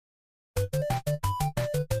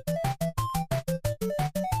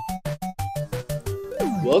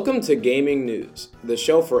Welcome to Gaming News, the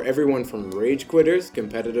show for everyone from rage quitters,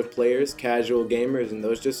 competitive players, casual gamers, and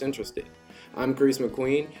those just interested. I'm Chris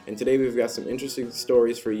McQueen, and today we've got some interesting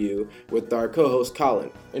stories for you with our co-host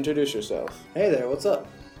Colin. Introduce yourself. Hey there, what's up?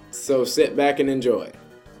 So sit back and enjoy.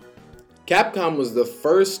 Capcom was the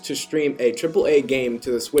first to stream a AAA game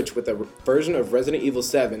to the Switch with a version of Resident Evil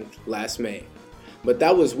 7 last May. But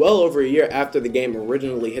that was well over a year after the game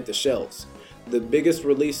originally hit the shelves. The biggest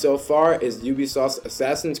release so far is Ubisoft's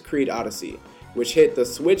Assassin's Creed Odyssey, which hit the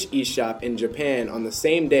Switch eShop in Japan on the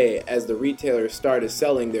same day as the retailers started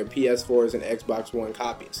selling their PS4s and Xbox One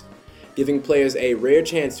copies, giving players a rare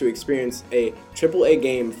chance to experience a AAA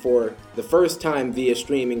game for the first time via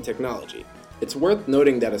streaming technology. It's worth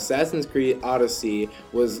noting that Assassin's Creed Odyssey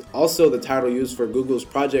was also the title used for Google's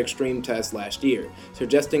Project Stream test last year,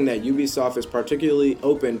 suggesting that Ubisoft is particularly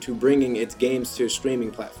open to bringing its games to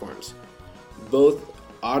streaming platforms. Both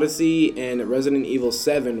Odyssey and Resident Evil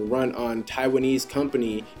 7 run on Taiwanese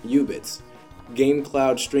company Ubits, game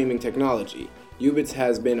cloud streaming technology. Ubits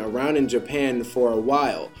has been around in Japan for a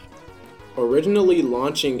while, originally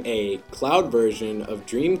launching a cloud version of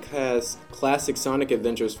Dreamcast classic Sonic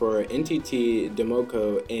Adventures for NTT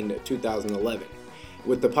Domoco in 2011.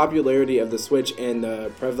 With the popularity of the Switch and the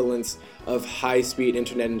prevalence of high-speed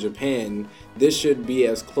internet in Japan, this should be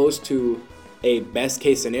as close to a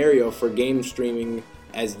best-case scenario for game streaming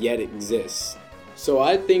as yet exists. So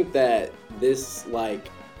I think that this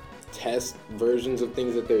test versions of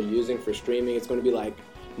things that they're using for streaming, it's going to be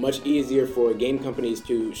much easier for game companies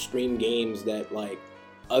to stream games that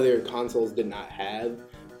other consoles did not have.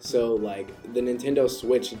 So the Nintendo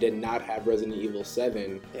Switch did not have Resident Evil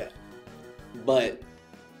 7. Yeah. But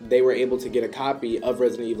they were able to get a copy of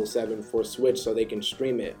Resident Evil 7 for Switch so they can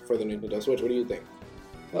stream it for the Nintendo Switch. What do you think?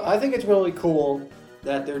 Well, I think it's really cool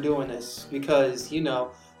that they're doing this because,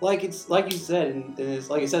 like you said, and it's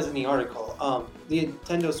like it says in the article, the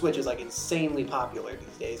Nintendo Switch is insanely popular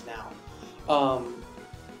these days now.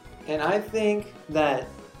 And I think that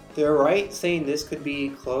they're right saying this could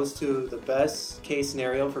be close to the best case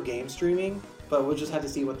scenario for game streaming, but we'll just have to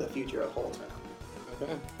see what the future holds now.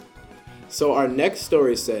 Okay. So our next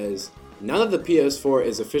story says, now that the PS4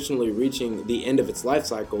 is officially reaching the end of its life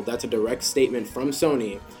cycle, that's a direct statement from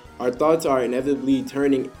Sony, our thoughts are inevitably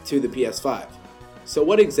turning to the PS5. So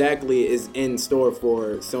what exactly is in store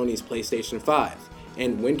for Sony's PlayStation 5?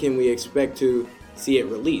 And when can we expect to see it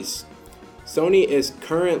release? Sony is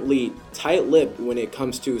currently tight-lipped when it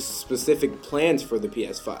comes to specific plans for the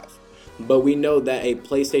PS5, but we know that a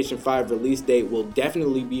PlayStation 5 release date will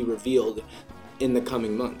definitely be revealed in the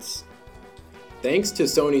coming months. Thanks to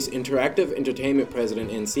Sony's Interactive Entertainment President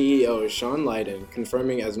and CEO Sean Layden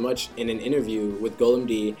confirming as much in an interview with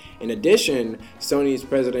GoLMD. In addition, Sony's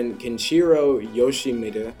President Kenshiro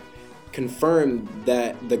Yoshimura confirmed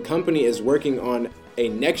that the company is working on a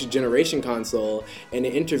next-generation console in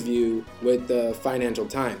an interview with the Financial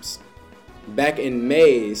Times. Back in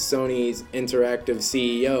May, Sony's Interactive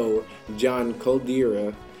CEO John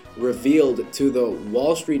Codera revealed to the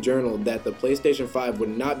Wall Street Journal that the PlayStation 5 would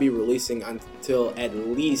not be releasing until at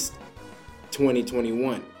least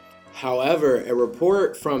 2021. However, a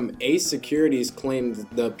report from Ace Securities claimed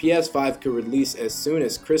the PS5 could release as soon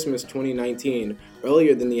as Christmas 2019,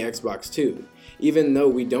 earlier than the Xbox 2. Even though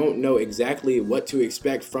we don't know exactly what to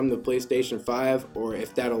expect from the PlayStation 5 or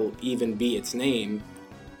if that'll even be its name,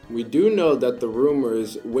 we do know that the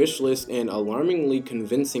rumors, wishlist, and alarmingly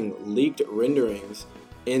convincing leaked renderings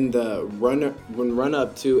in the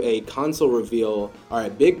run-up to a console reveal are a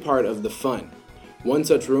big part of the fun. One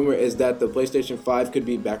such rumor is that the PlayStation 5 could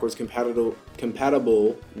be backwards compatible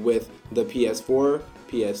with the PS4,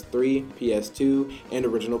 PS3, PS2, and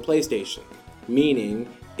original PlayStation, meaning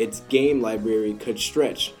its game library could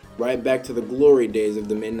stretch right back to the glory days of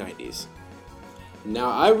the mid-90s.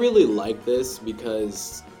 Now, I really like this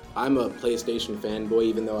because I'm a PlayStation fanboy,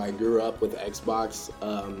 even though I grew up with Xbox.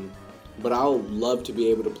 But I'll love to be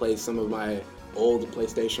able to play some of my old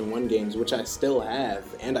PlayStation 1 games, which I still have,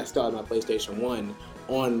 and I still have my PlayStation 1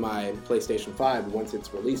 on my PlayStation 5 once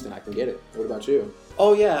it's released and I can get it. What about you?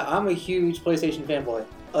 Oh yeah, I'm a huge PlayStation fanboy.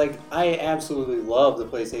 I absolutely love the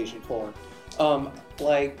PlayStation 4.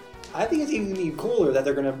 I think it's even cooler that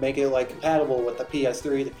they're going to make it compatible with the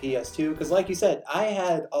PS3, the PS2, because like you said, I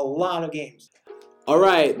had a lot of games.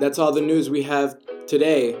 Alright, that's all the news we have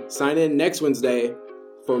today. Sign in next Wednesday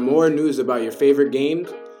for more news about your favorite games,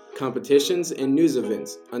 competitions, and news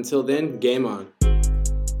events. Until then, game on.